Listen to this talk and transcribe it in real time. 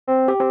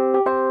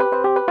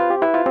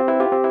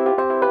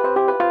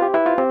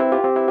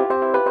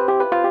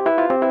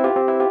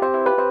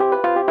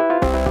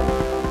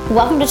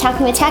Welcome to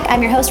Talking with Tech.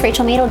 I'm your host,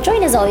 Rachel Madel,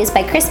 joined as always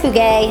by Chris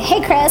Bugay.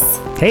 Hey, Chris.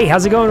 Hey,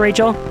 how's it going,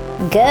 Rachel?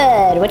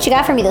 Good. What you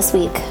got for me this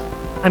week?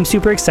 I'm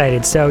super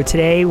excited. So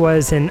today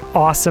was an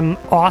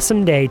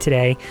awesome day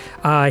today.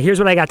 Here's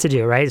what I got to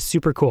do, right? It's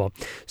super cool.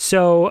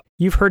 So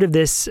you've heard of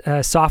this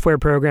software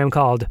program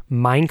called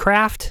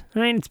Minecraft,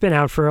 right? It's been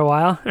out for a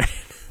while.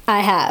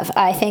 I have.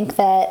 I think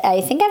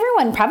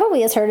everyone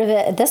probably has heard of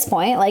it at this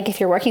point, like if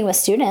you're working with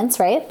students,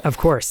 right? Of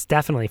course,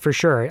 definitely, for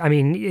sure. I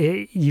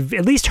mean, you've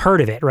at least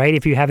heard of it, right?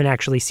 If you haven't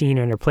actually seen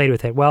it or played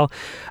with it. Well,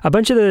 a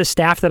bunch of the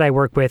staff that I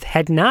work with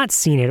had not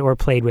seen it or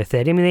played with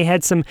it. I mean, they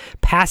had some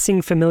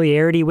passing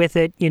familiarity with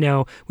it,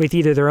 with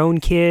either their own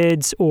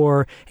kids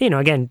or,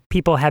 again,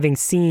 people having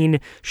seen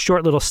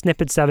short little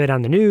snippets of it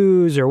on the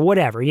news or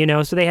whatever,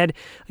 so they had,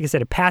 like I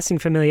said, a passing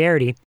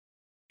familiarity.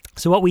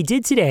 So what we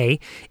did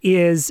today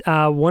is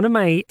one of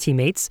my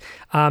teammates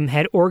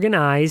had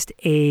organized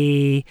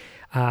a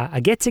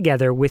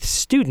get-together with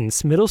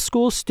students, middle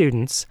school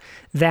students,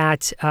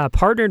 that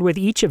partnered with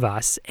each of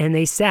us, and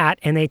they sat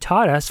and they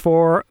taught us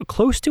for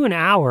close to an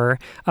hour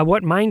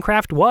what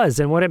Minecraft was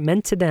and what it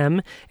meant to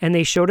them, and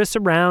they showed us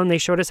around, they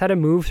showed us how to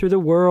move through the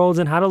world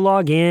and how to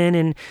log in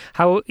and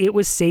how it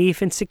was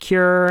safe and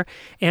secure,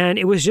 and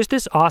it was just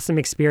this awesome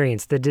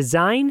experience. The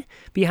design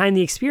behind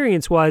the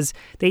experience was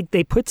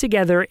they put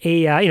together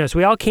so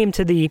we all came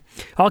to the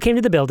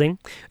building,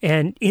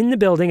 and in the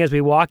building as we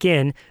walk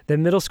in, the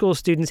middle school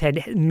students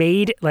had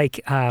made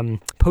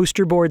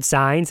poster board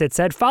signs that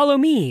said "Follow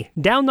me"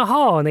 down the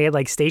hall, and they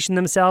had stationed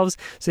themselves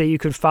so that you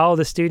could follow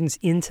the students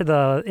into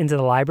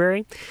the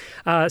library.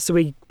 So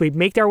we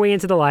make our way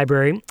into the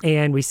library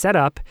and we set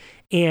up,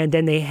 and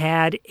then they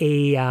had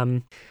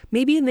a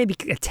maybe a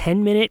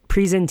 10-minute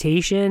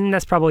presentation.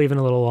 That's probably even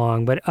a little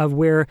long, but of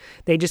where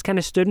they just kind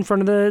of stood in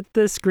front of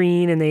the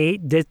screen and they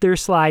did their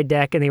slide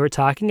deck, and they were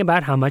talking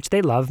about how much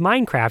they love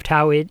Minecraft,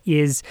 how it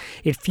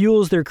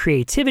fuels their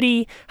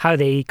creativity, how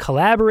they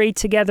collaborate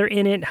together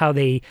in it, how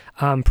they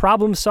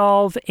problem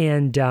solve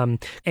and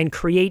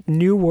create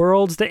new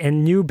worlds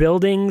and new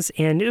buildings,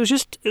 and it was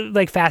just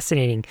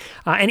fascinating.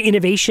 And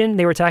innovation,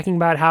 they were talking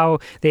about how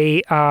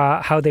they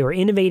were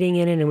innovating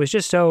in it, and it was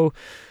just so.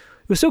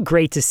 It was so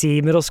great to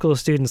see middle school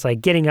students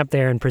getting up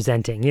there and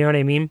presenting. You know what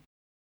I mean?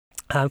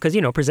 Because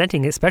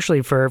presenting,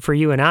 especially for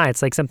you and I,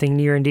 it's something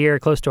near and dear,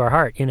 close to our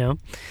heart. And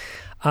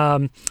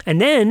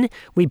then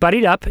we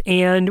buddied up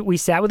and we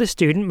sat with a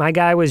student. My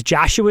guy was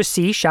Joshua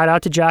C. Shout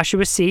out to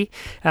Joshua C.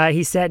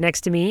 He sat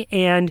next to me,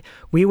 and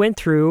we went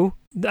through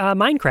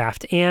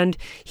Minecraft, and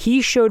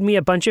he showed me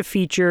a bunch of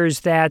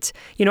features that,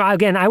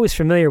 again, I was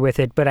familiar with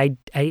it, but I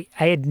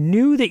had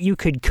knew that you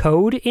could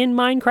code in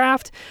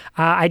Minecraft.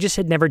 I just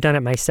had never done it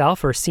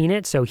myself or seen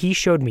it, so he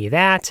showed me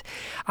that.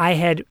 I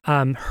had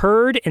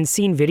heard and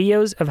seen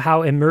videos of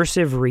how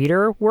Immersive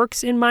Reader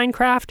works in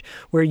Minecraft,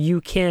 where you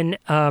can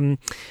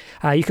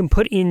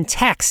put in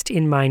text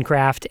in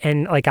Minecraft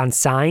and on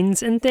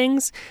signs and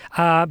things.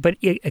 But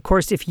of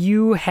course, if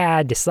you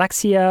had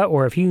dyslexia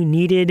or if you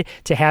needed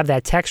to have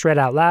that text read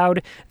out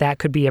loud, that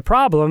could be a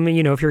problem.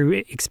 If you're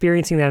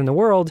experiencing that in the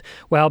world,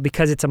 well,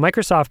 because it's a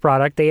Microsoft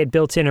product, they had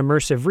built in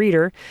Immersive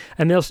Reader.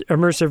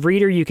 Immersive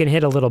Reader, you can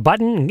hit a little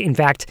button. In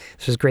fact,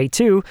 this was great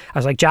too. I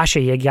was like,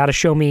 Joshua, you got to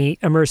show me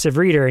Immersive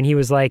Reader. And he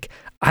was like,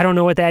 I don't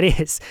know what that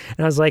is. And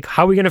I was like,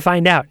 how are we going to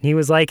find out? And he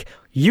was like,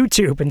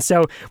 YouTube. And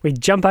so we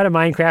jump out of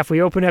Minecraft,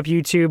 we open up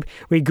YouTube,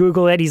 we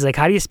Google it. He's like,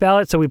 how do you spell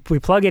it? So we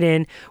plug it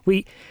in.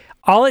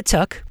 All it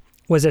took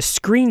was a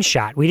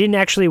screenshot. We didn't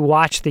actually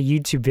watch the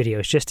YouTube video.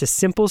 It's just a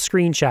simple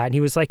screenshot. And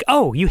he was like,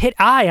 oh, you hit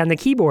I on the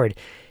keyboard.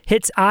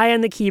 Hits I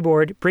on the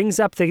keyboard, brings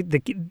up the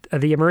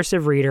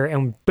Immersive Reader,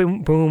 and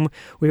boom, boom,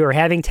 we were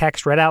having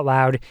text read out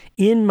loud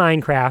in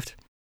Minecraft.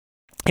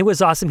 It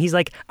was awesome. He's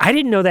like, I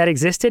didn't know that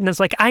existed. And I was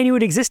like, I knew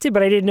it existed,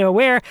 but I didn't know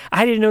where.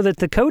 I didn't know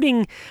that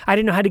I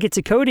didn't know how to get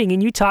to coding,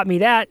 and you taught me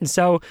that. And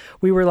so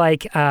we were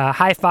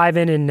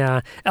high-fiving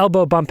and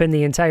elbow bumping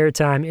the entire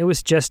time. It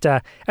was just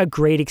a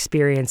great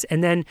experience.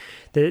 And then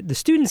the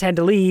students had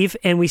to leave,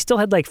 and we still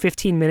had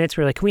 15 minutes.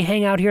 We were like, can we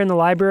hang out here in the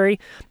library?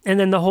 And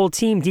then the whole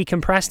team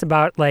decompressed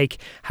about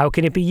how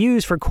can it be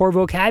used for core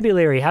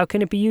vocabulary? How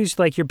can it be used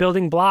you're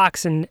building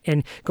blocks and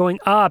going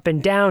up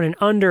and down and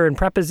under and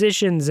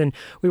prepositions? And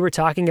we were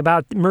talking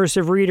about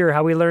Immersive Reader,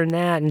 how we learned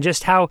that, and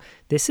just how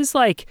this is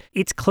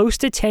it's close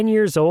to 10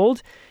 years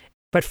old,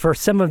 but for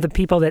some of the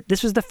people that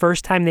this was the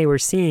first time they were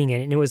seeing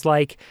it, and it was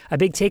a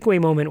big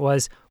takeaway moment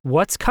was,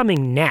 what's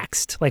coming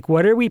next?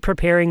 What are we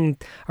preparing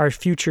our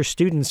future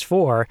students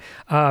for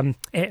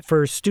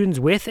students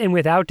with and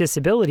without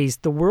disabilities?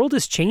 The world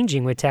is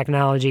changing with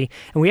technology,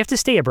 and we have to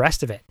stay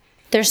abreast of it.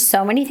 There's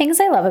so many things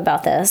I love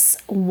about this.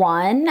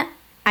 One,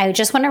 I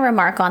just want to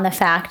remark on the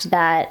fact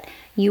that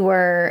you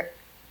were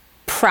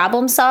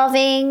problem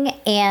solving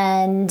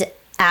and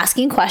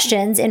asking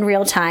questions in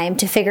real time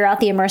to figure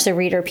out the immersive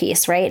reader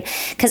piece, right?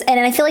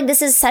 And I feel like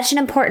this is such an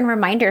important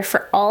reminder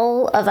for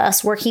all of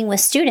us working with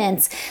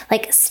students,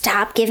 like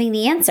stop giving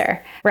the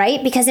answer,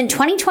 right? Because in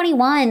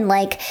 2021,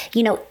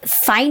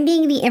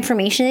 finding the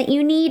information that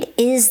you need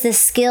is the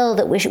skill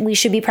that we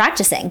should be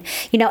practicing.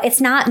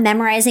 It's not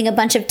memorizing a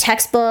bunch of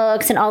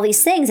textbooks and all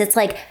these things. It's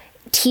like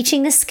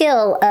teaching the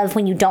skill of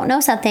when you don't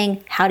know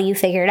something, how do you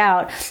figure it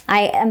out?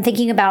 I am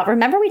thinking about,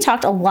 remember we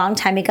talked a long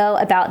time ago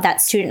about that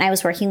student I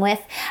was working with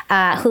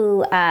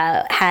who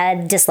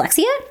had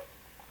dyslexia?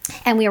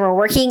 And we were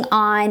working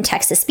on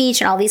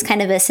text-to-speech and all these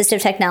kind of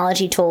assistive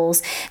technology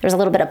tools. There was a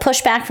little bit of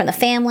pushback from the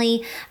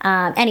family.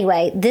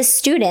 Anyway, this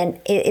student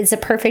is a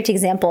perfect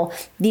example.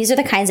 These are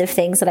the kinds of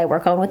things that I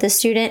work on with this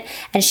student.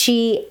 And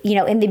she,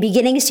 in the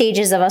beginning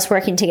stages of us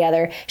working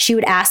together, she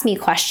would ask me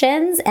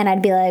questions and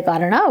I'd be like, I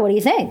don't know, what do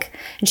you think?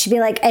 And she'd be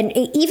like, and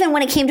even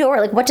when it came to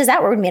her, like, what does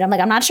that word mean? I'm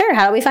like, I'm not sure.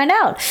 How do we find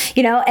out?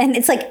 And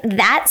it's like,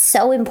 that's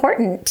so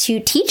important to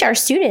teach our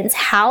students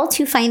how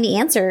to find the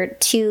answer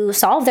to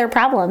solve their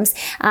problems.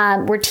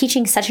 We're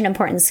teaching such an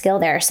important skill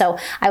there. So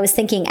I was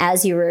thinking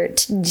as you were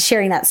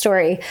sharing that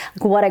story,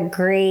 what a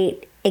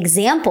great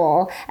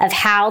example of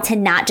how to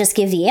not just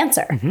give the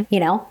answer,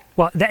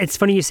 Well, it's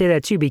funny you say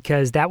that too,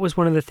 because that was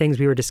one of the things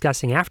we were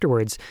discussing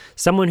afterwards.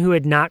 Someone who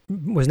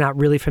was not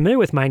really familiar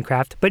with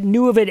Minecraft, but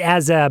knew of it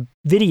as a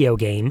video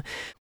game.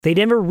 They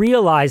never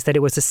realized that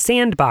it was a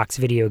sandbox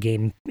video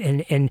game.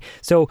 And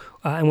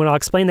what I'll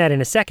explain that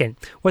in a second.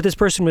 What this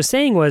person was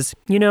saying was,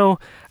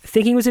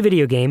 thinking it was a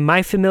video game,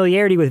 my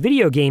familiarity with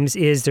video games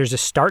is there's a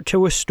start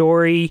to a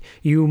story,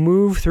 you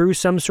move through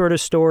some sort of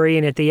story,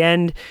 and at the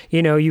end,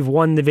 you've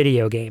won the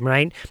video game,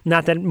 right?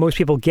 Not that most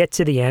people get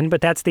to the end,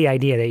 but that's the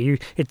idea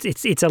that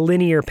it's a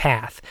linear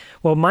path.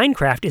 Well,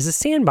 Minecraft is a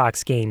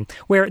sandbox game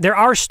where there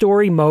are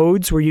story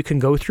modes where you can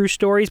go through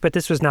stories, but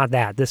this was not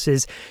that. This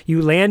is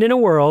you land in a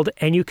world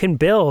and you can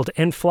build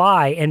and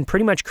fly and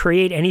pretty much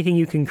create anything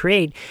you can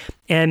create.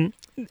 And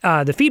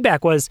the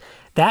feedback was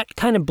that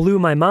kind of blew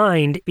my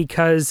mind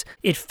because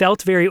it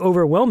felt very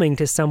overwhelming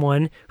to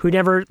someone who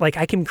never,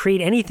 I can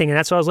create anything. And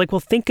that's why I was like, well,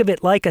 think of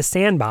it like a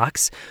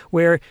sandbox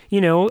where,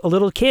 a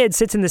little kid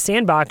sits in the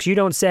sandbox. You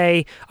don't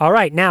say, all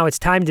right, now it's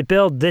time to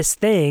build this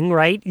thing,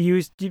 right?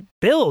 You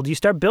build, you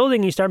start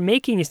building, you start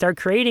making, you start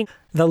creating.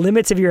 The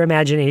limits of your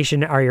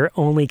imagination are your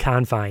only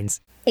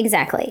confines.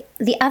 Exactly.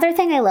 The other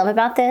thing I love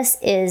about this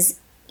is,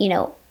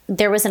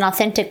 there was an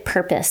authentic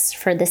purpose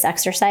for this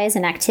exercise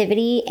and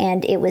activity,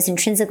 and it was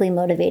intrinsically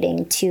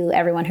motivating to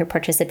everyone who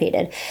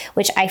participated,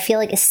 which I feel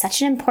like is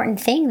such an important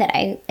thing that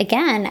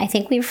I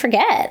think we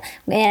forget.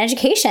 In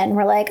education,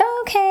 we're like,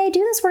 oh, okay,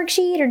 do this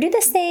worksheet or do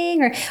this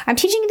thing, or I'm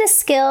teaching you this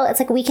skill. It's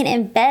like we can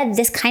embed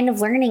this kind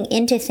of learning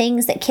into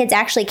things that kids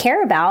actually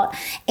care about,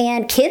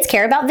 and kids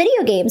care about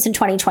video games in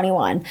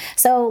 2021.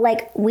 So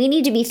we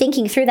need to be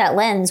thinking through that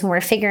lens when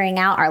we're figuring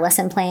out our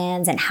lesson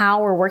plans and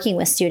how we're working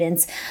with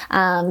students.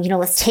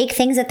 Let's take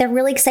things that they're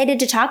really excited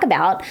to talk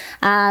about,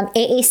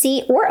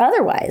 AAC or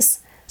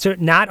otherwise. So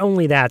not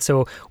only that,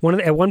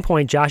 at one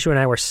point, Joshua and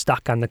I were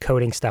stuck on the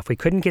coding stuff. We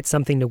couldn't get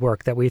something to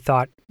work that we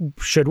thought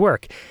should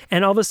work.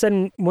 And all of a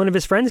sudden, one of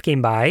his friends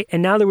came by,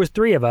 and now there was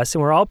 3 of us,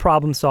 and we're all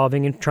problem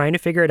solving and trying to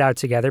figure it out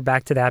together,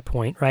 back to that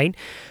point, right?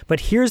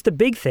 But here's the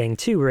big thing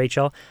too,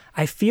 Rachel.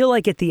 I feel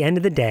like at the end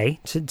of the day,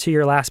 to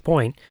your last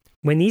point,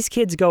 when these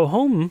kids go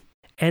home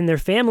and their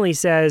family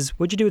says,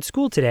 what'd you do at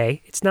school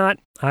today? It's not,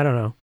 I don't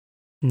know,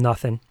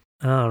 nothing.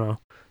 I don't know.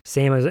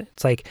 Same as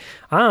it's like,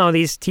 I don't know,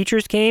 these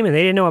teachers came and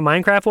they didn't know what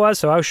Minecraft was,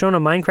 so I was showing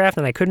them Minecraft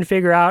and I couldn't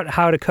figure out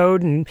how to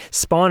code and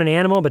spawn an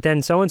animal, but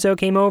then so-and-so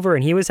came over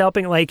and he was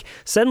helping.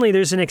 Suddenly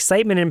there's an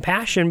excitement and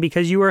passion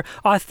because you were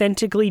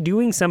authentically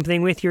doing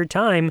something with your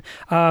time,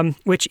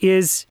 which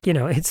is,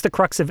 it's the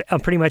crux of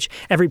pretty much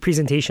every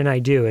presentation I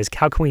do is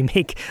how can we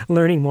make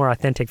learning more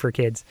authentic for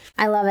kids?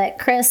 I love it.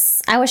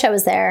 Chris, I wish I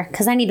was there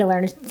because I need to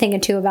learn a thing or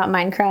two about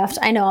Minecraft.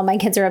 I know all my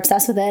kids are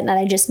obsessed with it and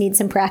I just need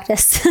some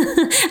practice.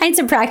 I need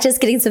some practice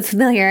getting some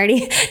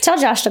familiarity. Tell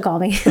Josh to call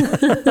me.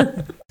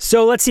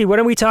 So let's see. What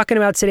are we talking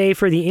about today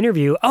for the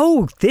interview?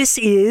 Oh, this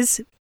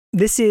is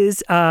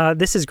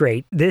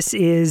great. This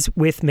is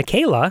with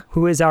Michaela,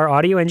 who is our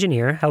audio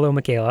engineer. Hello,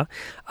 Michaela.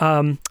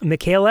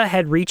 Michaela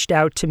had reached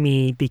out to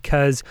me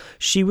because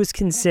she was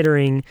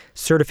considering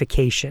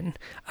certification,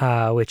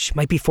 which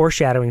might be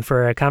foreshadowing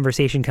for a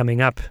conversation coming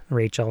up,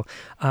 Rachel,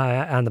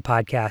 on the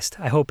podcast.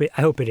 I hope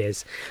it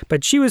is.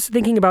 But she was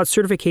thinking about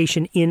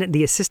certification in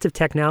the assistive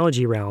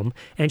technology realm,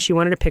 and she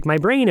wanted to pick my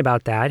brain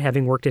about that,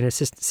 having worked in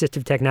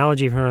assistive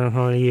technology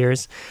for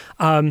years.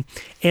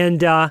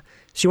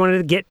 She wanted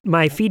to get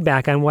my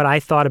feedback on what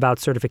I thought about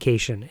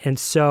certification. And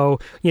so,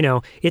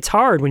 it's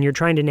hard when you're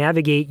trying to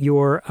navigate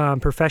your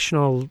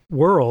professional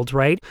world,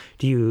 right?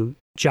 Do you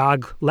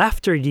jog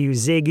left or do you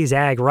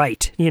zigzag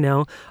right?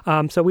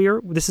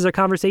 This is a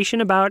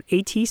conversation about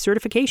AT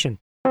certification.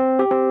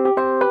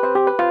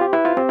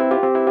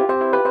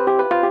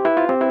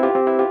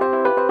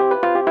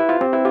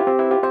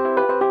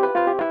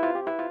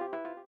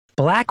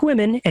 Black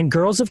women and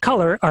girls of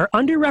color are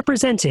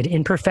underrepresented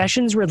in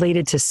professions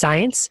related to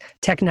science,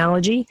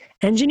 technology,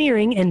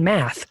 engineering, and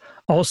math,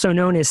 also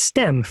known as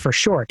STEM for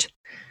short.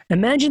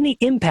 Imagine the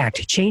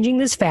impact changing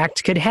this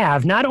fact could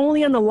have not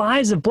only on the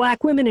lives of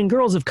Black women and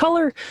girls of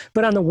color,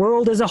 but on the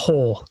world as a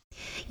whole.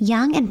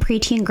 Young and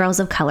preteen girls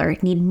of color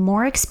need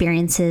more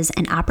experiences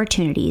and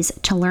opportunities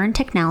to learn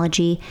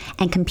technology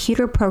and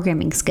computer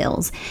programming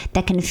skills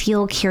that can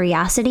fuel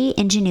curiosity,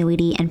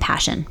 ingenuity, and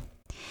passion.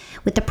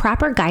 With the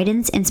proper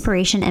guidance,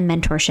 inspiration, and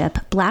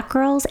mentorship, Black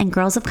girls and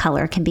girls of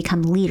color can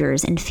become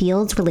leaders in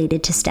fields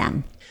related to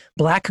STEM.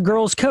 Black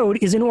Girls Code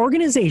is an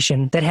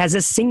organization that has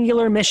a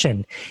singular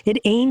mission. It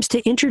aims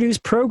to introduce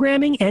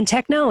programming and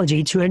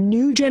technology to a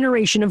new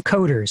generation of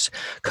coders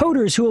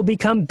who will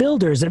become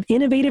builders of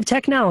innovative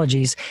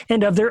technologies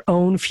and of their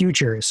own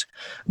futures.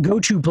 Go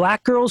to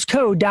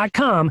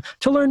blackgirlscode.com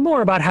to learn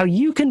more about how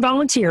you can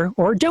volunteer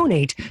or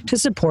donate to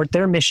support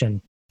their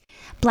mission.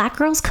 Black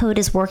Girls Code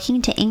is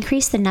working to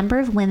increase the number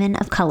of women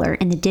of color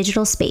in the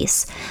digital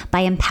space by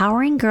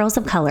empowering girls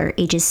of color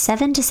ages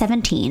 7 to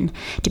 17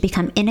 to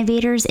become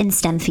innovators in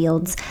STEM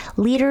fields,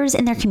 leaders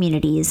in their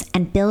communities,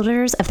 and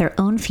builders of their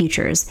own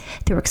futures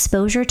through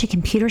exposure to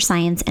computer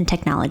science and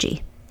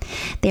technology.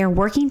 They are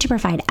working to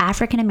provide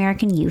African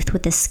American youth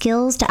with the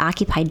skills to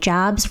occupy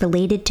jobs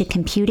related to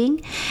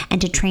computing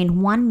and to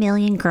train 1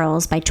 million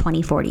girls by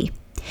 2040.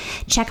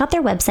 Check out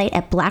their website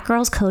at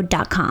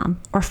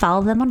blackgirlscode.com or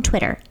follow them on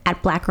Twitter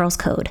at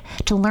blackgirlscode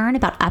to learn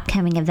about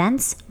upcoming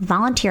events,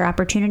 volunteer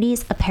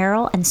opportunities,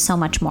 apparel, and so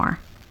much more.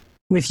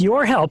 With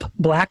your help,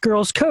 Black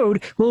Girls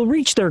Code will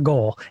reach their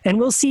goal, and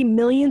we'll see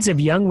millions of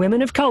young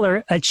women of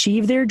color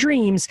achieve their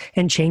dreams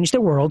and change the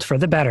world for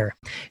the better.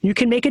 You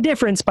can make a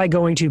difference by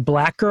going to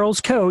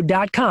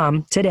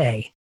blackgirlscode.com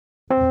today.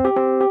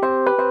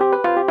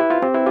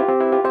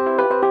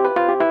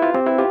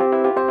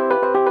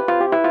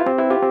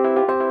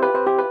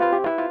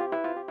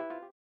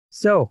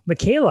 So,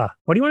 Michaela,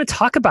 what do you want to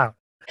talk about?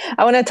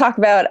 I want to talk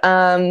about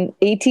AT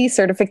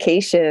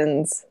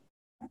certifications.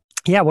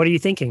 Yeah, what are you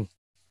thinking?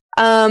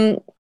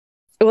 Well,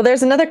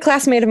 there's another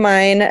classmate of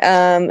mine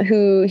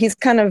who he's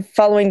kind of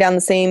following down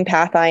the same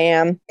path I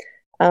am.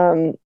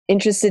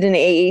 Interested in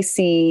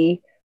AAC,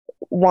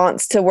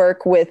 wants to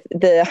work with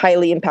the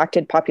highly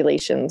impacted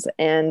populations.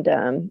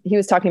 And he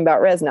was talking about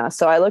RESNA.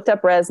 So I looked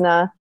up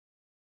RESNA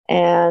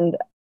and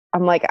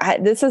I'm like,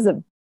 this is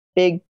a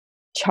big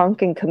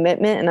chunk and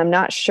commitment, and I'm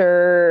not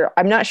sure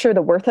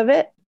the worth of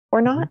it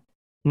or not.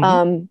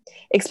 Mm-hmm.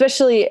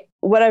 Especially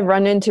what I've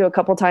run into a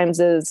couple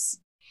times is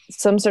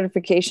some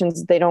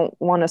certifications, they don't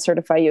want to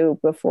certify you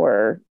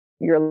before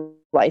you're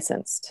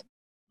licensed.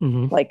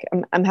 Mm-hmm. Like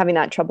I'm having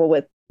that trouble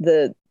with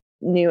the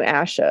new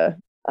ASHA,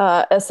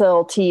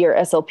 SLT or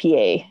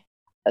SLPA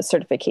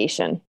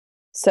certification.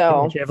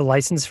 So do you have a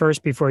license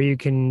first before you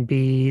can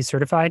be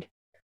certified?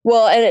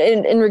 Well,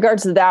 and in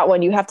regards to that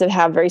one, you have to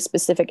have very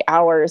specific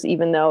hours,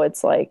 even though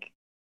it's like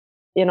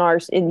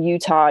in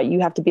Utah,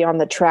 you have to be on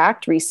the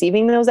track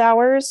receiving those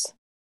hours.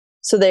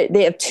 So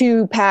they have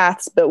two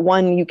paths, but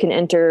one you can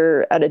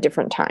enter at a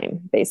different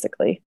time,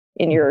 basically,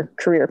 in your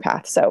career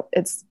path. So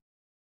it's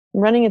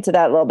running into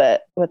that a little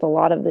bit with a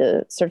lot of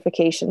the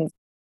certifications.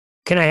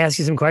 Can I ask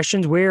you some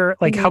questions?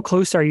 How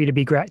close are you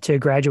to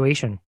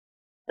graduation?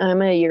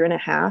 I'm a year and a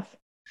half.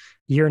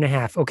 Year and a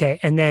half. Okay.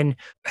 And then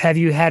have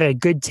you had a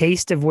good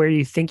taste of where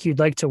you think you'd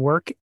like to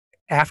work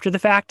after the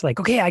fact?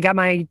 Like, okay, I got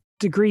my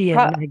degree.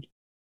 And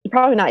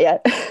probably not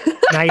yet.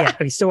 Not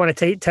yet. You still want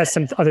to test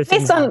some other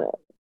things.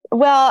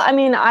 Well, I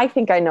mean, I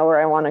think I know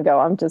where I want to go.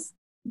 I'm just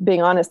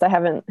being honest. I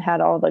haven't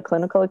had all the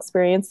clinical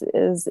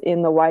experiences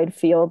in the wide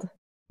field,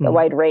 the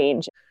wide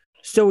range.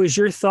 So is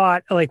your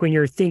thought, like when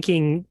you're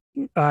thinking,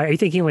 are you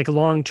thinking like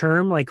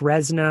long-term, like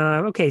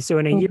RESNA? Okay, so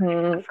in a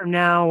year from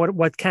now,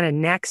 what kind of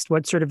next?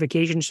 What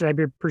certification should I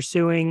be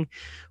pursuing?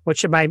 What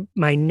should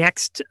my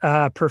next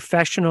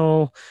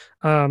professional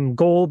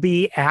goal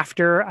be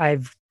after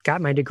I've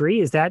got my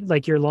degree? Is that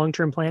like your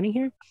long-term planning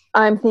here?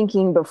 I'm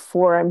thinking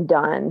before I'm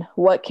done,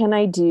 what can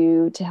I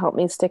do to help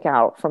me stick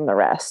out from the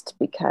rest?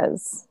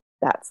 Because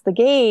that's the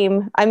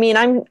game. I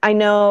mean, I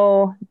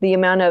know the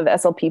amount of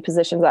SLP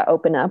positions that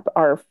open up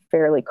are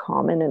fairly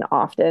common and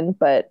often,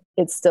 but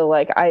it's still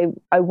like I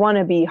want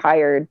to be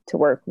hired to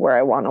work where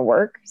I want to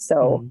work.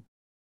 So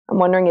I'm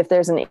wondering if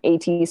there's an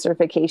AT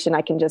certification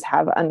I can just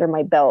have under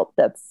my belt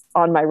that's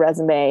on my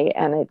resume,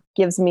 and it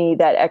gives me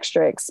that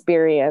extra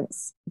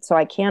experience so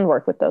I can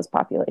work with those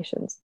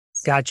populations.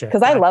 Gotcha.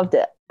 Because I loved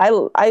it.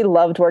 I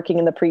loved working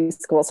in the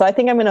preschool. So I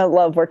think I'm going to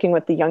love working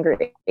with the younger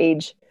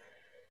age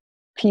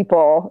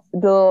people,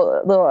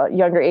 the little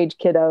younger age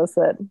kiddos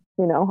that,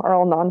 are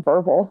all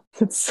nonverbal.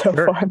 It's so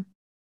fun.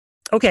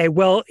 Okay.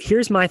 Well,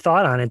 here's my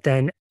thought on it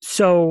then.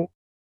 So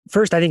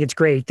first, I think it's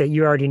great that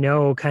you already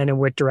know kind of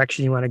what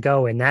direction you want to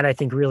go. And that I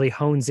think really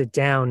hones it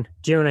down.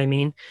 Do you know what I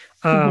mean?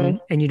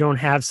 And you don't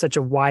have such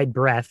a wide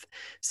breadth.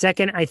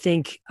 Second, I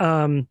think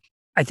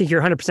I think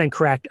you're 100%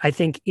 correct. I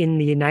think in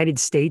the United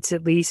States,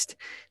 at least,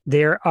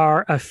 there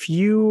are a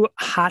few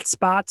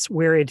hotspots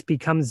where it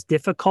becomes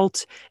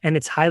difficult and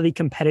it's highly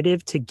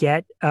competitive to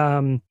get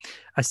a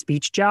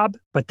speech job,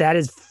 but that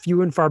is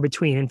few and far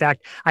between. In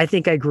fact, I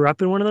think I grew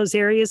up in one of those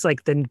areas,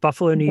 like the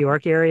Buffalo, New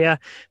York area.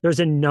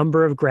 There's a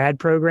number of grad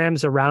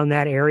programs around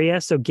that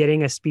area. So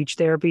getting a speech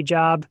therapy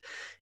job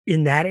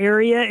in that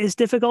area is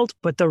difficult,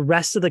 but the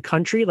rest of the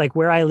country, like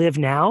where I live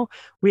now,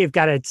 we have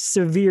got a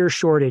severe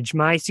shortage.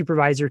 My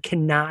supervisor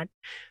cannot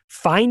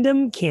find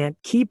them, can't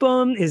keep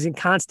them, is in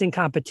constant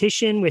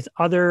competition with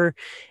other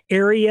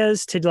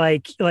areas to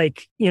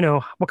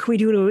what can we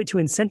do to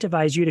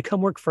incentivize you to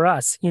come work for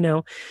us,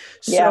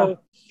 So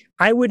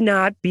I would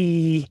not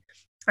be,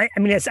 I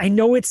mean, I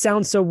know it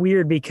sounds so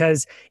weird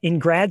because in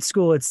grad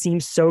school, it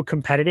seems so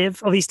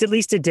competitive, at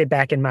least it did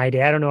back in my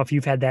day. I don't know if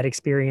you've had that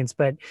experience,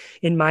 but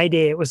in my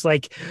day, it was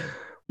like,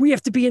 we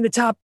have to be in the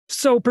top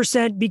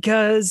 %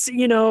 because,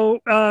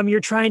 you're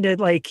trying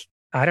to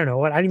I don't know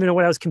what, I don't even know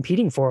what I was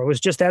competing for. It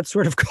was just that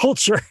sort of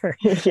culture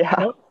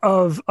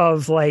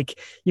of like,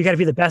 you got to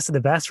be the best of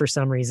the best for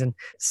some reason.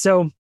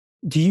 So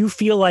do you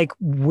feel like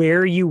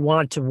where you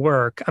want to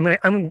work?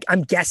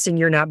 I'm guessing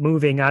you're not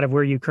moving out of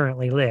where you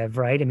currently live,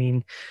 right? I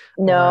mean,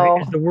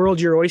 no, is the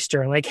world your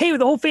oyster? Like, hey,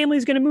 the whole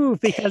family's going to move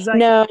because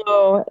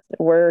no,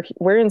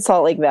 we're in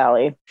Salt Lake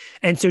Valley.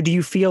 And so do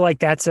you feel like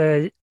that's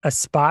a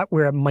spot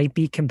where it might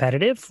be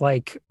competitive?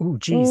 Like, oh,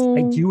 geez,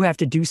 I do have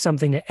to do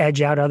something to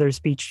edge out other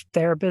speech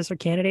therapists or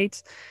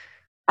candidates?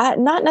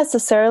 Not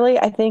necessarily.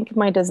 I think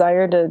my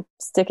desire to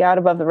stick out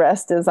above the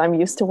rest is I'm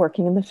used to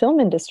working in the film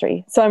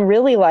industry. So I'm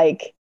really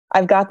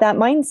I've got that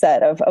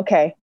mindset of,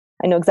 okay,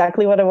 I know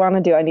exactly what I want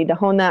to do. I need to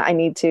hone that. I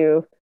need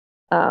to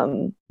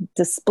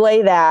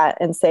display that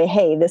and say,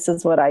 hey, this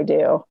is what I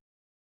do.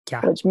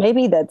 Yeah. Which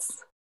maybe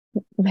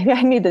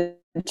I need to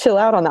chill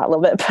out on that a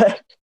little bit.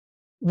 But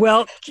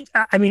well,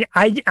 I mean,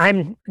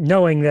 I'm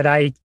knowing that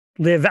I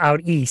live out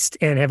east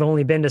and have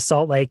only been to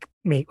Salt Lake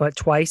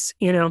twice,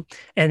 and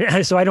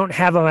so I don't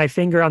have my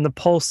finger on the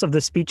pulse of the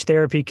speech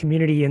therapy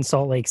community in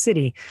Salt Lake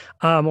City,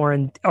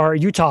 or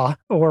Utah,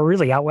 or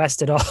really out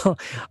west at all.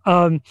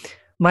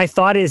 My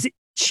thought is,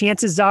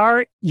 chances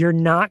are you're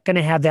not going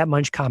to have that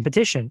much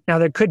competition. Now,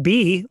 there could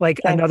be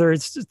another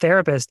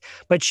therapist,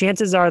 but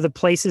chances are the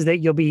places that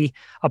you'll be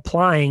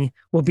applying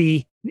will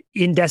be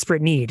in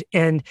desperate need.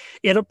 And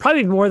it'll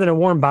probably be more than a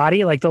warm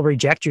body. Like, they'll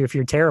reject you if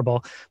you're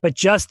terrible, but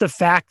just the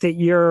fact that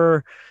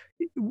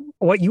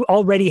what you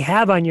already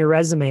have on your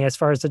resume, as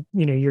far as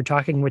you're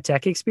talking with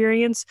tech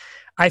experience,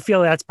 I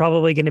feel that's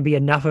probably going to be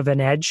enough of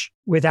an edge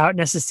without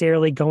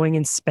necessarily going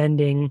and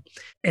spending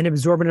an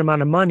exorbitant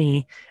amount of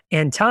money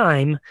and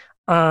time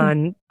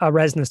on a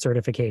RESNA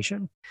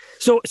certification.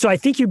 So I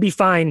think you'd be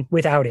fine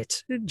without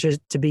it, just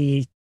to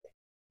be.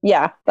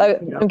 Yeah,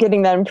 I'm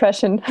getting that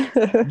impression.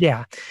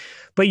 Yeah.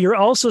 But you're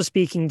also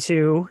speaking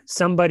to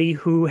somebody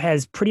who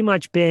has pretty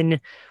much been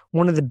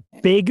one of the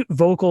big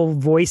vocal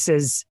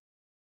voices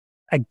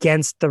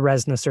against the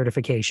RESNA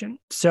certification.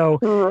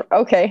 So,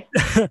 okay.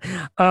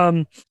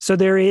 So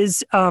there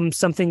is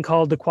something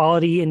called the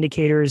Quality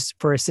Indicators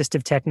for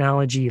Assistive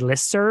Technology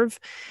listserv.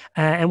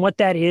 And what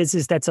that is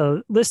that's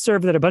a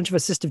listserv that a bunch of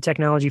assistive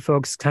technology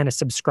folks kind of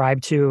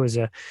subscribe to as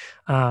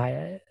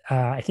I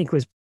think it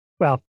was,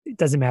 well, it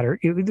doesn't matter.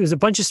 It was a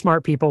bunch of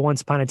smart people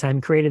once upon a time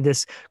created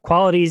this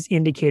qualities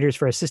indicators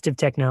for assistive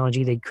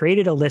technology. They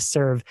created a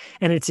listserv,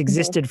 and it's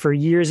existed for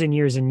years and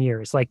years and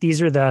years. Like,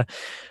 these are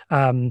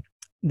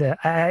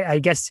I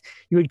guess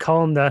you would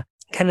call them the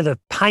kind of the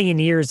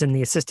pioneers in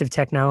the assistive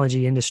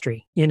technology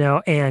industry,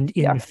 and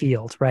in the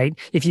field, right?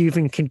 If you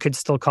even could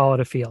still call it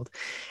a field.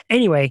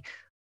 Anyway,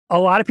 a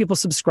lot of people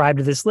subscribe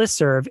to this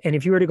listserv. And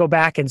if you were to go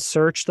back and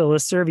search the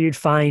listserv, you'd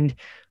find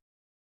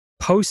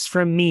posts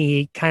from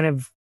me kind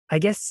of, I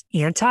guess,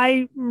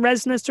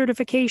 anti-RESNA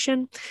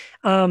certification.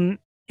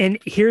 And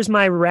here's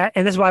my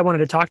and this is why I wanted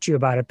to talk to you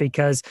about it,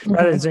 because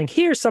rather than saying,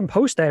 here's some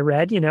post I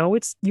read,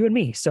 it's you and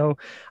me. So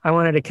I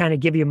wanted to kind of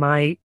give you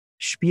my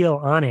spiel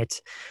on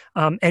it,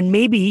 and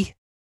maybe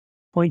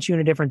point you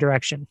in a different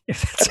direction.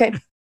 If that's okay.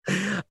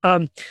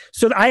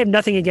 So I have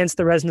nothing against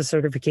the RESNA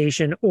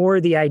certification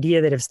or the idea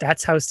that if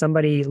that's how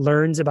somebody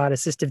learns about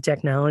assistive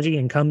technology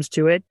and comes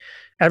to it,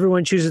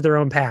 everyone chooses their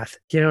own path.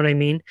 Do you know what I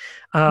mean?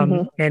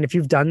 And if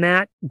you've done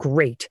that,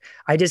 great.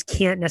 I just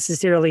can't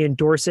necessarily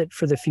endorse it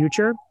for the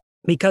future,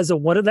 because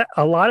of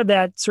a lot of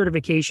that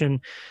certification,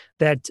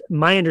 that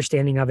my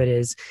understanding of it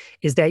is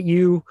that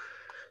you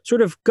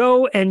sort of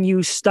go and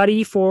you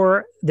study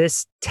for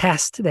this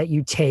test that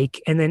you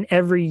take, and then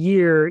every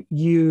year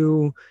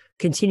you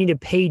continue to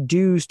pay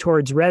dues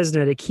towards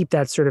RESNA to keep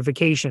that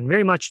certification.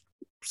 Very much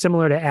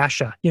similar to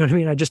ASHA. You know what I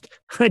mean? I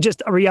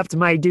just re-upped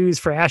my dues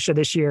for ASHA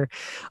this year.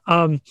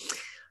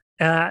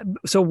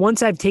 So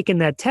once I've taken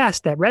that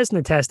test, that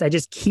RESNA test, I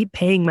just keep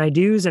paying my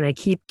dues and I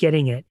keep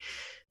getting it.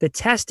 The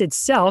test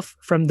itself,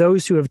 from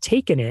those who have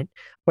taken it,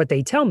 what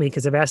they tell me,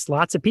 because I've asked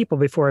lots of people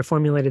before I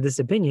formulated this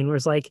opinion,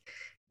 was like,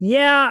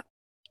 yeah,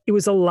 it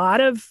was a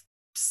lot of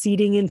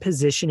seating and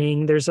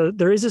positioning.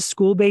 There is a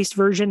school-based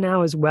version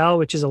now as well,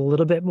 which is a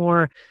little bit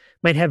more,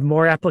 might have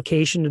more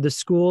application to the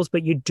schools,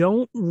 but you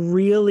don't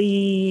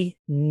really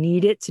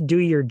need it to do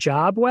your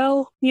job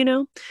well, you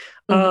know?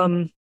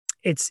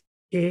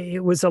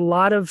 It was a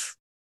lot of,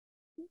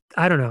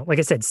 I don't know, like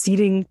I said,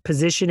 seating,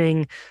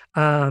 positioning,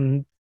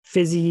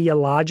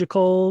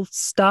 physiological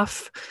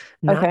stuff,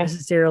 not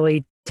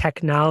necessarily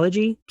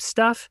technology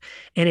stuff.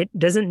 And it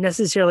doesn't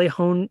necessarily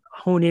hone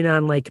in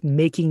on like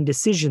making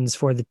decisions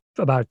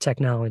about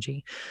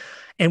technology.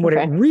 And what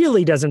it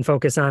really doesn't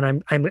focus on,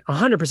 I'm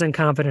 100%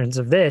 confident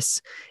of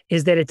this,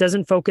 is that it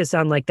doesn't focus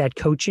on like that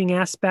coaching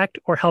aspect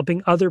or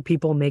helping other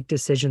people make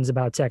decisions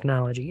about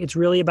technology. It's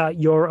really about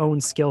your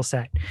own skill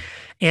set.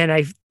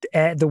 And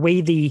the way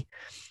the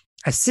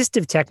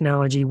assistive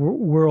technology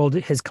world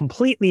has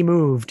completely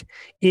moved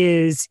it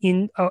is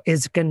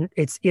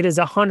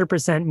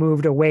 100%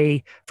 moved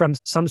away from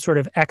some sort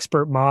of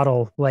expert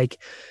model.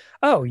 Like,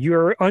 oh,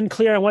 you're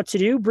unclear on what to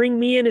do, bring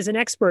me in as an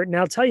expert and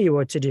I'll tell you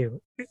what to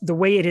do. The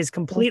way it has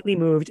completely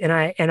moved, and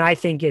I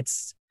think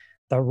it's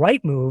the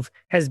right move,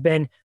 has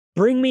been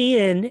bring me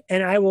in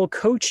and I will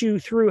coach you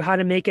through how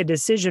to make a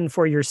decision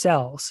for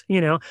yourselves. You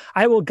know,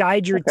 I will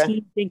guide your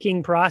team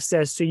thinking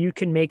process so you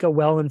can make a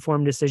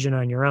well-informed decision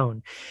on your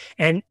own.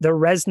 And the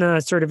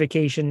RESNA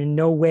certification in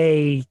no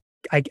way,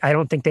 I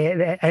don't think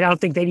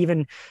they'd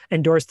even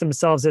endorse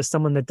themselves as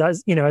someone that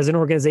does, you know, as an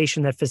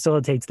organization that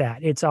facilitates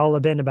that. It's all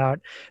been about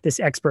this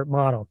expert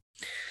model.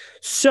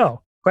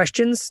 So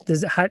questions?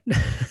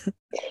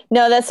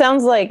 No, it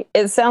sounds like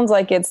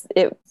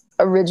it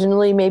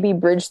originally maybe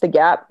bridged the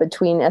gap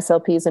between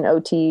SLPs and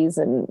OTs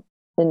and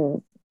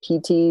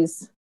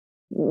PTs,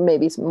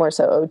 maybe more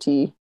so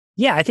OT.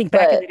 Yeah, I think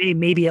back in the day,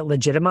 maybe it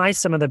legitimized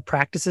some of the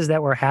practices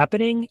that were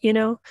happening, you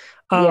know?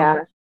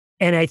 And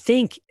I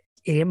think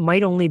it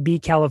might only be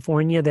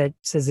California that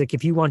says, like,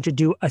 if you want to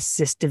do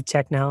assistive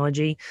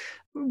technology,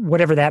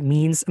 whatever that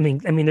means. I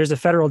mean, there's a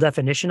federal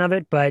definition of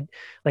it, but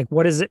like,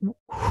 what is it?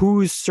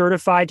 Who's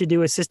certified to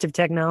do assistive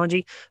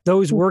technology?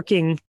 Those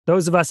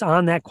of us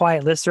on that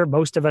quiet listserv,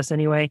 most of us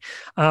anyway,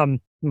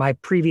 my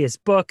previous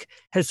book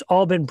has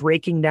all been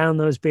breaking down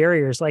those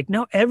barriers. Like,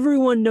 no,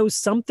 everyone knows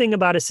something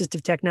about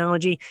assistive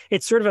technology.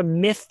 It's sort of a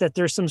myth that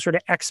there's some sort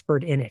of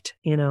expert in it,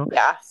 you know?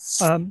 Yeah.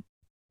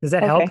 Does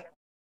that help?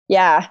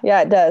 Yeah,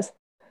 it does.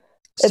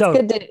 It's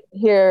good to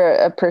hear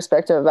a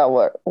perspective about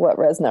what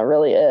RESNA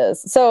really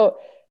is. So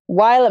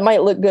while it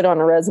might look good on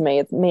a resume,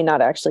 it may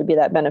not actually be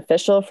that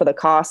beneficial for the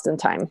cost and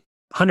time.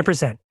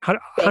 100%.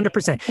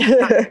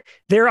 100%.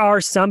 There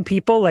are some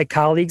people, like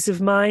colleagues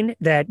of mine,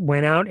 that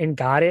went out and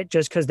got it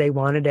just because they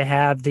wanted to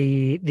have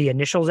the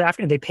initials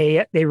after, and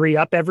they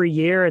re-up every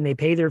year and they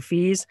pay their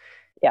fees.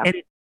 Yeah. And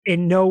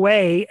in no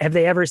way have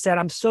they ever said,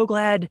 I'm so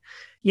glad,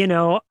 you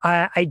know,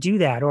 I do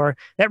that, or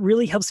that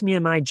really helps me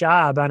in my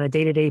job on a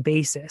day-to-day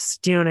basis.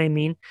 Do you know what I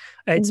mean?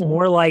 It's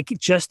more like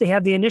just to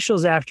have the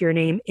initials after your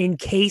name in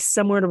case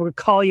someone would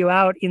call you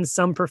out in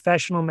some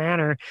professional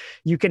manner.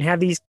 You can have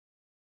these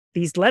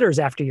letters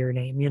after your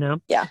name, you know?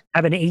 Yeah.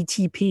 Have an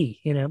ATP,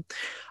 you know?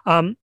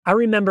 I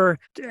remember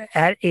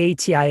at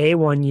ATIA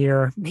one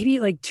year, maybe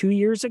like 2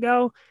 years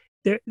ago,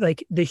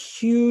 the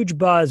huge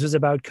buzz was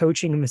about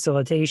coaching and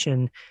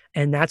facilitation.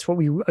 And that's what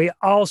we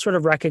all sort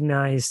of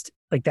recognized,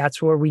 like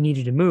that's where we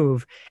needed to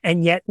move.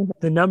 And yet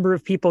the number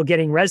of people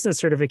getting RESNA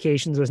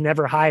certifications was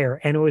never higher.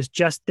 And it was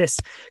just this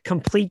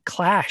complete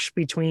clash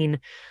between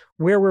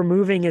where we're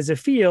moving as a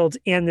field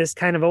and this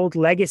kind of old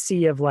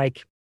legacy of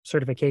like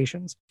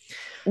certifications.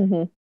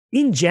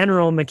 In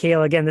general,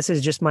 Michaela, again, this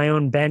is just my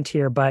own bent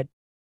here, but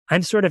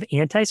I'm sort of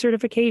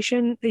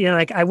anti-certification. You know,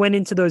 like I went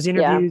into those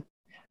interviews,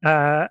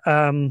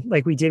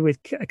 like we did with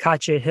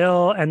Katja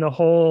Hill and the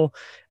whole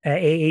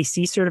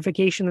AAC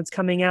certification that's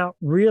coming out.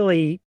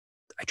 Really,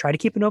 I try to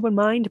keep an open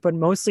mind, but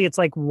mostly it's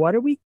like, what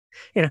are we,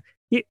 you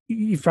know,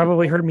 you've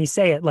probably heard me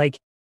say it. Like,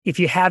 if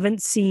you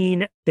haven't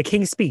seen the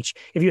King's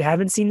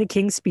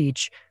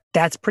Speech,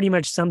 that's pretty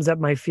much sums up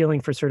my feeling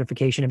for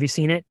certification. Have you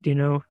seen it? Do you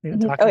know?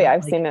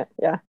 I've seen it.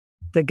 Yeah.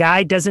 The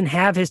guy doesn't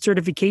have his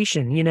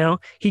certification, you know,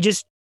 he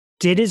just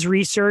did his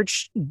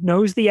research,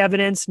 knows the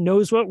evidence,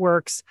 knows what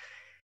works.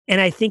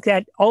 And I think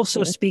that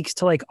also speaks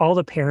to like all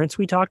the parents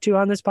we talk to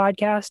on this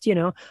podcast, you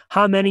know,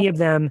 how many of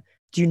them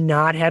do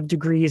not have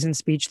degrees in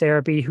speech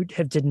therapy, who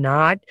did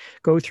not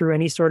go through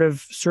any sort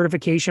of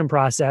certification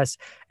process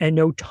and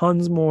know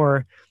tons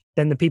more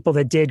than the people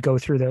that did go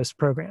through those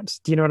programs.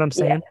 Do you know what I'm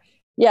saying?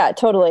 Yeah,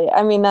 totally.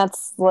 I mean,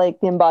 that's like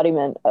the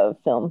embodiment of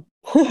film.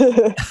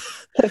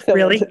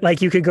 Really?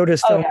 Like you could go to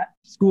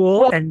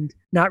school and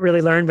not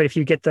really learn, but if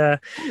you get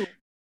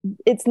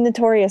it's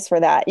notorious for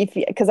that.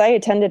 Because I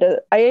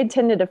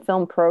attended a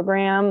film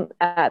program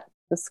at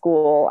the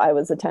school I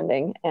was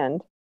attending,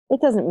 and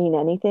it doesn't mean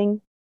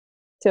anything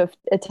to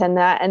attend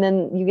that. And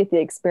then you get the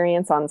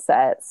experience on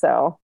set.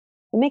 So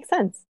it makes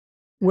sense.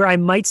 Where I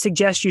might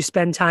suggest you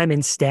spend time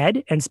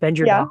instead and spend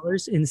your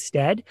dollars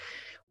instead.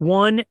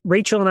 One,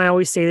 Rachel and I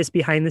always say this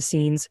behind the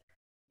scenes.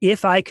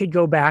 If I could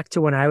go back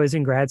to when I was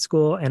in grad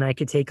school and I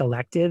could take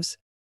electives,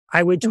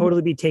 I would Mhm.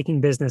 totally be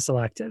taking business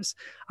electives.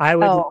 I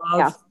would Oh,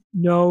 yeah. love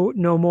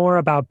know more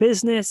about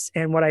business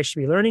and what I should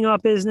be learning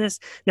about business.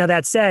 Now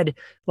that said,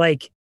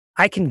 like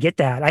I can get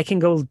that. I can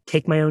go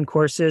take my own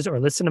courses or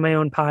listen to my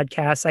own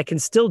podcasts. I can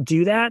still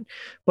do that,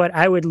 but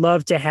I would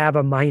love to have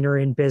a minor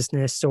in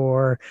business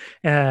or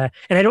and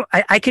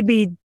I could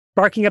be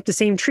barking up the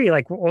same tree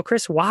like, well,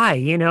 Chris, why?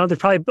 You know, there's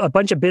probably a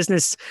bunch of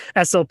business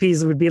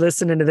SLPs would be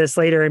listening to this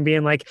later and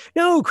being like,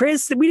 no,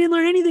 Chris, we didn't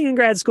learn anything in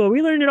grad school.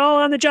 We learned it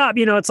all on the job.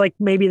 You know, it's like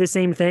maybe the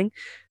same thing.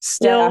 Yeah.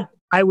 Still,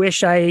 I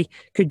wish I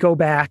could go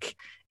back.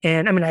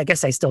 And I mean, I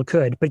guess I still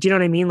could, but you know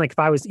what I mean? Like if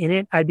I was in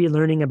it, I'd be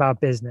learning about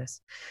business.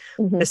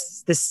 Mhm.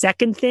 The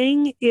second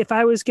thing, if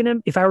I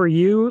were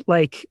you,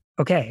 like,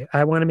 okay,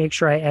 I want to make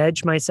sure I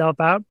edge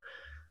myself out.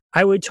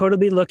 I would totally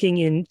be looking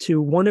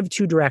into one of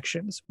two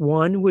directions.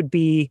 One would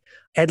be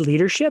ed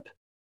leadership.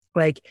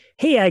 Like,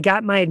 hey, I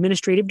got my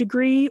administrative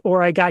degree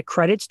or I got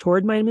credits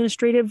toward my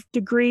administrative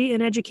degree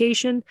in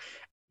education.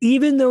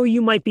 Even though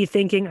you might be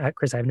thinking,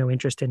 Chris, I have no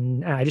interest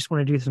in, I just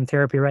want to do some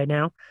therapy right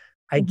now.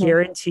 I Mhm.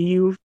 guarantee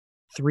you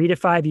 3 to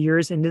 5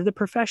 years into the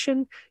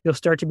profession, you'll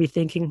start to be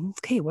thinking,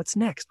 okay, what's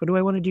next? What do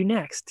I want to do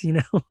next? You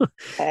know?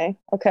 Okay.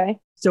 Okay.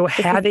 So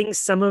having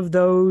some of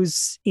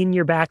those in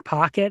your back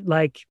pocket,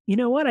 like, you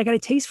know what, I got a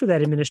taste for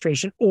that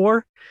administration,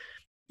 or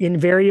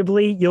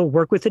invariably you'll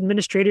work with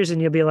administrators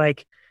and you'll be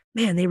like,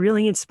 man, they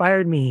really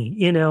inspired me,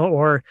 you know,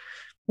 or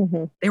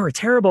Mhm. they were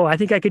terrible. I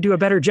think I could do a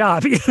better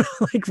job. You know,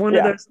 like one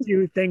of Yeah. those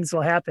two things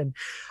will happen.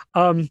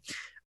 Um,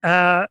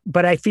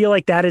 but I feel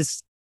like that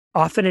is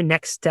often a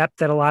next step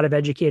that a lot of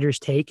educators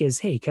take is,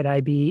 hey, could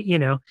I be, you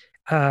know,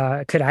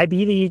 could I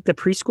be the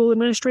preschool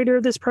administrator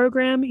of this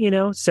program? You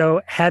know,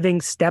 so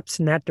having steps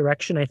in that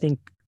direction, I think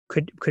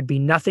could be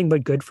nothing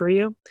but good for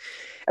you.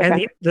 And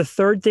Okay. the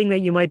third thing that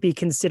you might be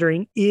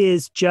considering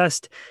is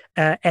just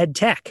ed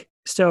tech.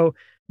 So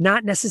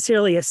not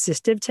necessarily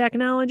assistive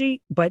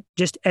technology, but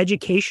just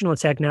educational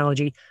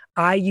technology.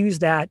 I use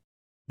that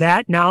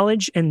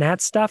knowledge and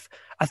that stuff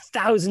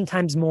 1,000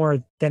 times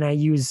more than I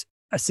use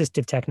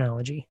assistive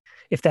technology,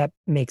 if that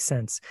makes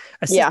sense.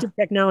 Yeah. Assistive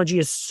technology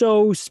is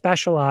so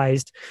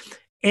specialized.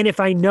 And if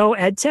I know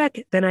ed tech,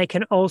 then I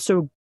can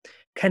also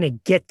kind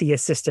of get the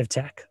assistive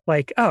tech.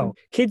 Like, oh,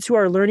 kids who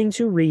are learning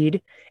to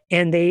read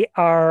and they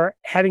are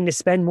having to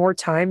spend more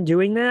time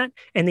doing that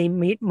and they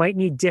might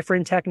need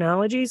different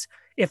technologies.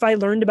 If I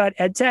learned about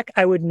ed tech,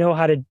 I would know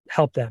how to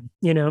help them,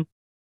 you know?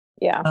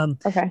 Yeah. Um,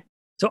 Okay.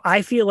 so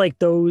I feel like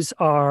those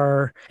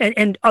are,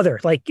 and other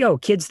like, yo,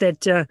 kids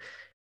that,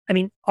 I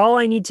mean, all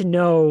I need to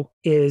know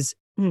is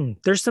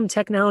there's some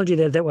technology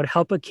there that would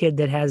help a kid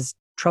that has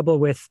trouble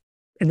with,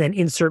 and then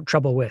insert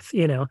trouble with,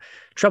 you know,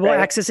 trouble Right.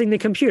 accessing the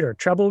computer,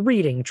 trouble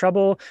reading,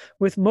 trouble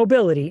with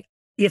mobility.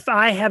 If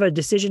I have a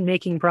decision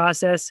making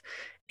process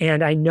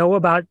and I know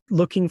about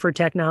looking for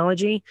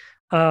technology,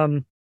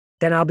 then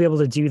I'll be able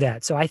to do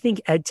that. So I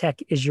think ed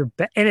tech is your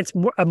best, and it's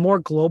a more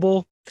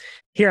global.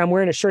 Here, I'm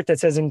wearing a shirt that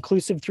says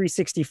Inclusive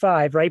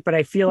 365, right? But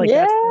I feel like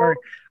Yeah. that's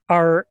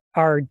where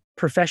our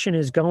profession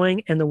is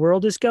going and the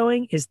world is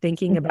going, is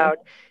thinking Mhm. about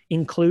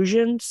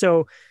inclusion.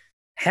 So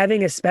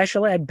having a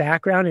special ed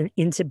background and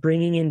into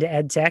bringing into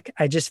ed tech,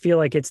 I just feel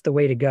like it's the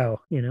way to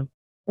go, you know?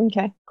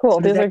 Okay. Cool. So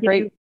does These are that give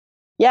great. you,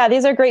 Yeah,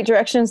 these are great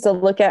directions to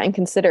look at and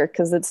consider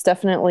because it's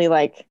definitely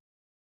like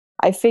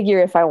I figure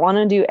if I want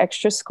to do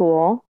extra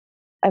school,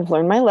 I've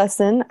learned my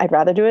lesson. I'd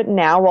rather do it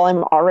now while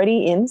I'm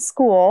already in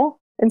school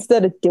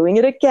instead of doing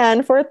it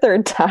again for a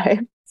third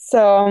time.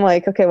 So I'm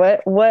like, okay,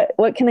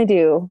 what can I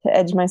do to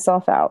edge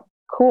myself out?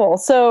 Cool.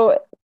 So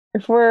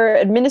for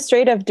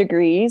administrative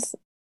degrees,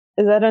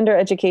 is that under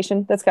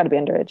education? That's got to be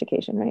under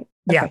education, right?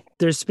 yeah, Okay.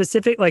 there's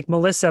specific, like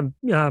Melissa,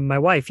 my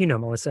wife, you know,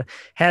 Melissa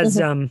has,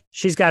 Mhm.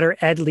 she's got her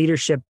ed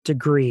leadership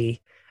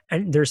degree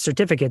and there's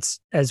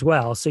certificates as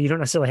well. So you don't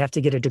necessarily have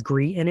to get a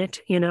degree in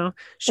it. You know,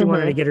 she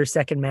wanted to Mhm. get her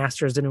second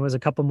master's and it was a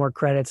couple more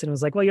credits and it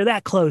was like, well, you're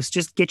that close,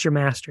 just get your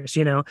master's,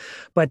 you know,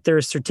 but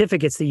there's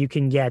certificates that you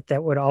can get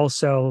that would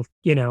also,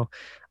 you know,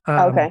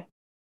 um, Okay.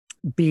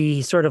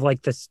 be sort of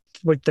like this,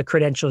 what the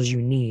credentials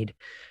you need.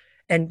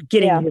 And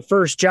getting Yeah. your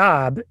first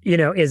job, you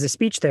know, as a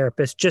speech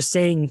therapist, just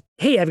saying,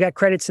 hey, I've got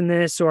credits in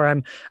this, or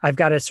I've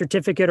got a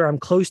certificate, or I'm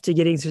close to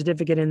getting a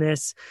certificate in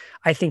this.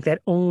 I think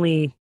that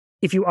only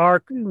if you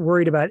are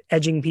worried about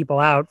edging people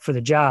out for the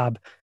job,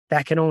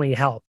 that can only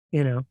help,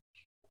 you know.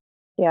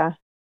 Yeah.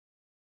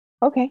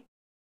 Okay.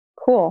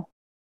 Cool.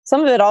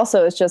 Some of it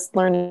also is just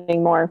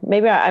learning more.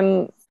 Maybe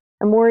I'm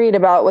worried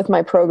about with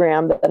my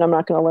program that I'm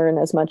not going to learn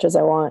as much as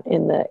I want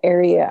in the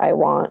area I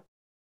want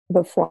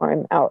before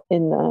I'm out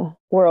in the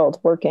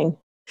world working.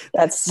 You,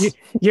 That's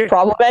you're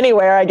problem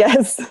anywhere, I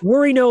guess.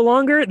 worry no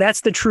longer.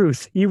 That's the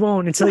truth. You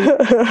won't until you.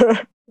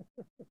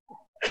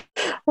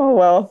 Oh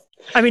well.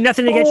 I mean,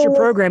 nothing against your Oh,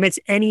 program. It's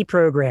any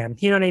program.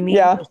 You know what I mean?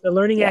 yeah. There's the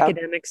learning Yeah.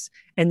 academics,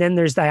 and then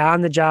there's the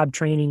on-the-job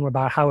training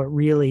about how it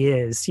really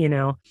is. You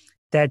know,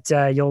 that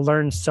you'll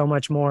learn so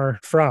much more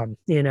from.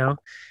 You know,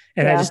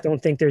 and I Yeah. just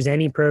don't think there's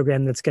any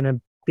program that's going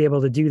to be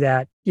able to do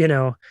that. You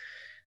know,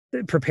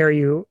 prepare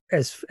you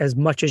as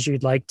much as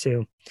you'd like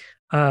to.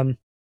 Um,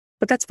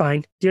 but that's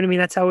fine. Do you know what I mean?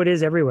 That's how it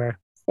is everywhere.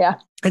 Yeah.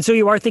 And so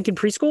you are thinking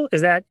preschool?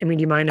 Is that, I mean,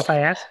 do you mind if I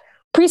ask?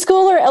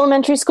 Preschool or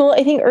elementary school?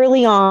 I think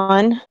early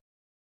on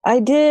I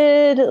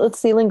did, let's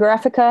see,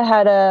 Lingraphica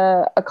had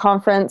a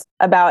conference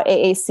about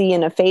AAC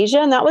and aphasia,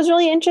 and that was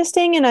really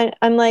interesting. And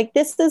I'm like,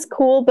 this is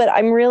cool, but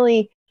I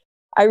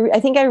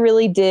think I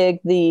really dig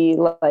the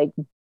like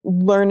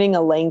learning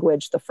a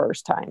language the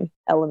first time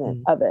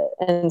element of it.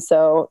 And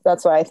so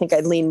that's why I think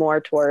I'd lean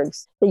more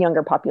towards the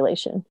younger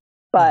population.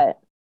 But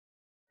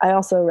I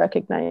also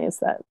recognize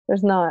that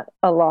there's not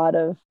a lot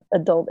of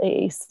adult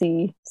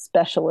AAC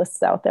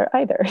specialists out there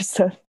either.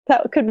 So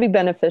that could be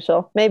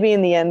beneficial. Maybe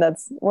in the end,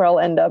 that's where I'll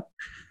end up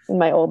in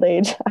my old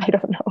age. I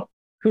don't know.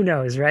 Who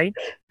knows, right?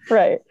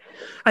 Right.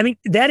 I mean,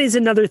 that is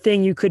another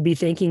thing you could be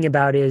thinking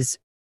about is,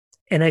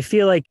 and I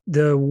feel like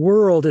the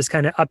world is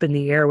kind of up in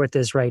the air with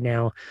this right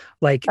now.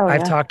 Like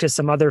I've talked to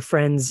some other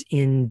friends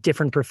in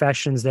different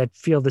professions that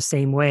feel the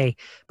same way,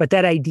 but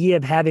that idea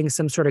of having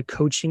some sort of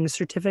coaching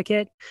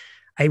certificate,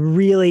 I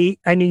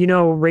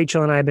know,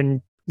 Rachel and I have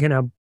been,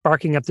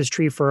 barking up this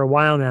tree for a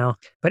while now,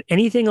 but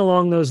anything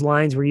along those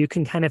lines where you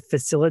can kind of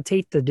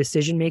facilitate the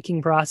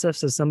decision-making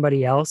process of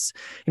somebody else.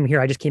 I mean, here,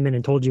 I just came in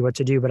and told you what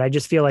to do, but I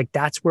just feel like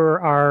that's where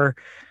our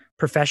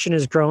profession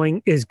is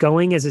going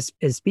as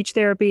speech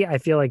therapy. I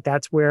feel like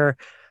that's where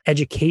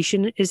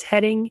education is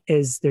heading,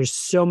 is there's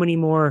so many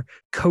more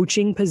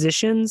coaching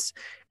positions.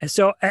 And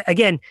so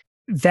again,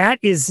 that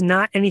is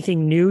not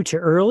anything new to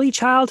early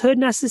childhood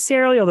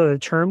necessarily, although the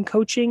term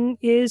coaching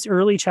is.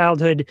 Early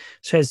childhood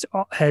has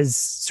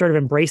sort of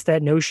embraced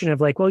that notion of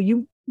like, well,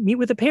 you meet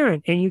with a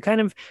parent and you kind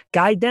of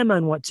guide them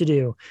on what to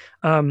do.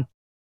 And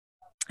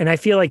I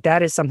feel like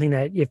that is something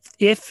that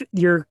if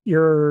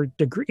your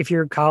degree, if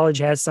your college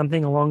has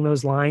something along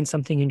those lines,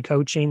 something in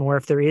coaching, or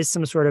if there is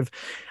some sort of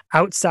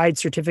outside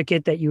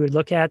certificate that you would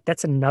look at,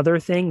 that's another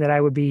thing that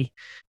I would be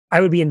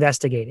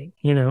investigating,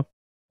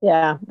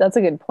 Yeah, that's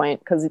a good point,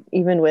 because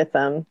even with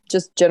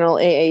just general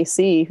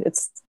AAC,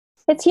 it's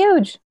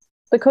huge.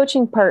 The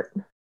coaching part.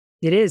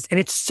 It is, and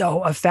it's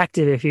so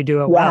effective if you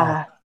do it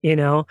well.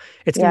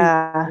 It's going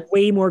to be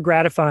way more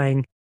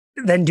gratifying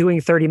than doing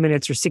 30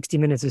 minutes or 60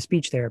 minutes of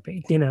speech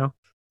therapy.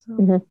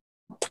 Mm-hmm.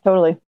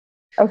 Totally.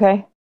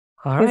 Okay.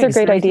 All right. These are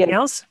great ideas. Anything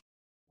else?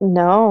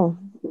 No,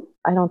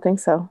 I don't think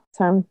so.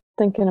 So I'm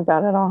thinking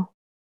about it all.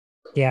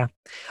 Yeah,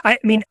 I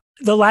mean,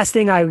 the last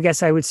thing I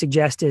guess I would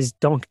suggest is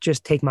don't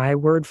just take my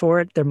word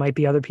for it. There might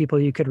be other people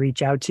you could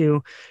reach out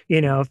to,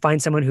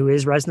 find someone who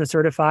is RESNA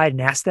certified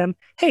and ask them,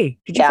 hey,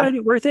 did you find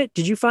it worth it?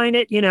 Did you find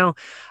it?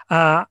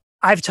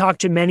 I've talked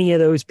to many of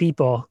those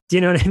people. Do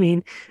you know what I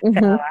mean?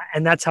 Mm-hmm.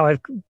 And that's how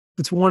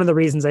it's one of the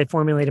reasons I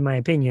formulated my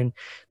opinion.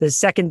 The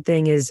second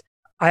thing is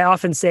I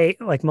often say,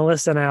 like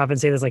Melissa and I often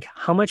say this, like,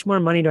 how much more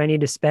money do I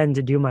need to spend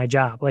to do my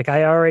job? Like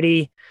I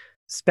already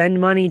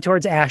spend money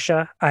towards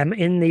ASHA. I'm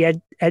in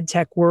the ed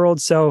tech world.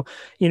 So,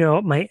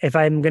 if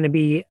I'm going to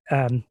be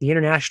the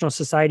International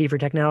Society for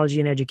Technology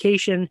and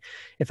Education,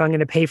 if I'm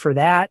going to pay for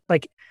that,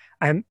 like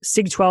I'm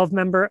SIG 12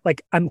 member,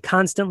 like I'm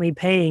constantly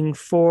paying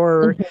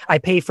for, I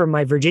pay for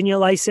my Virginia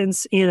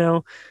license,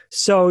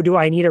 so do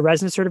I need a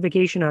RESNA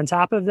certification on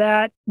top of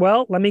that?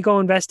 Well, let me go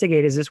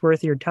investigate. Is this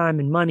worth your time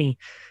and money?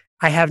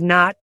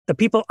 The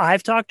people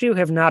I've talked to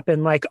have not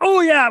been like,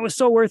 oh yeah, it was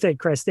so worth it,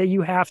 Chris, that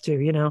you have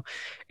to,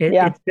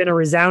 it's been a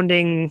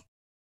resounding,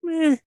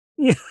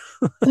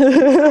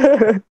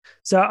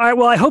 So, all right,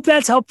 well, I hope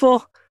that's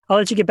helpful. I'll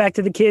let you get back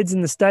to the kids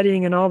and the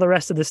studying and all the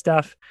rest of the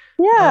stuff.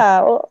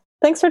 Yeah. Well,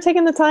 thanks for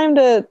taking the time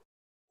to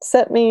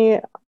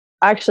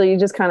you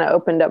just kind of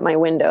opened up my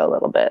window a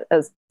little bit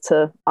as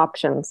to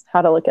options,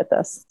 how to look at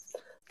this.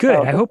 Good.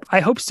 So,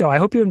 I hope so. I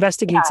hope you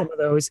investigate some of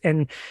those,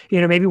 and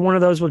maybe one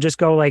of those will just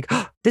go like,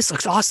 oh, this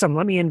looks awesome.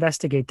 Let me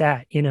investigate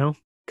that.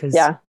 Because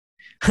I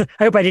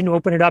hope I didn't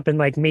open it up and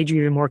like made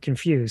you even more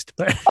confused.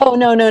 But oh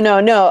no.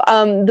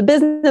 The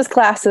business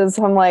classes,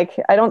 I'm like,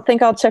 I don't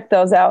think I'll check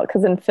those out,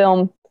 because in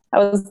film I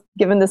was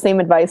given the same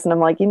advice, and I'm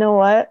like, you know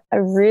what? I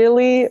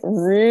really,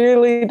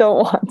 really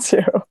don't want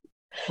to.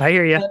 I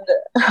hear you.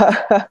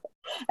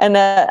 And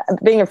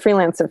being a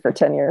freelancer for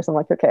 10 years, I'm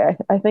like, okay,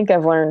 I think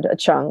I've learned a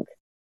chunk.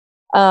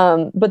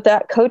 But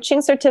that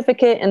coaching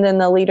certificate and then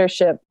the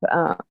leadership,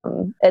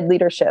 ed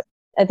leadership,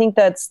 I think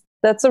that's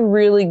a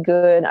really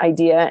good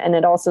idea. And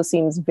it also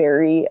seems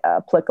very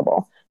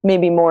applicable,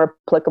 maybe more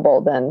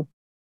applicable than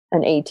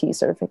an AT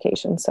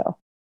certification. So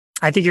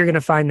I think you're going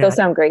to find that. Those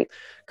sound great.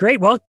 Great.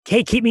 Well,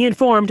 hey, keep me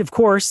informed, of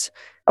course.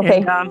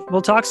 Okay. And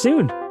we'll talk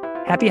soon.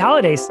 Happy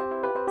holidays.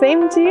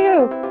 Same to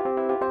you.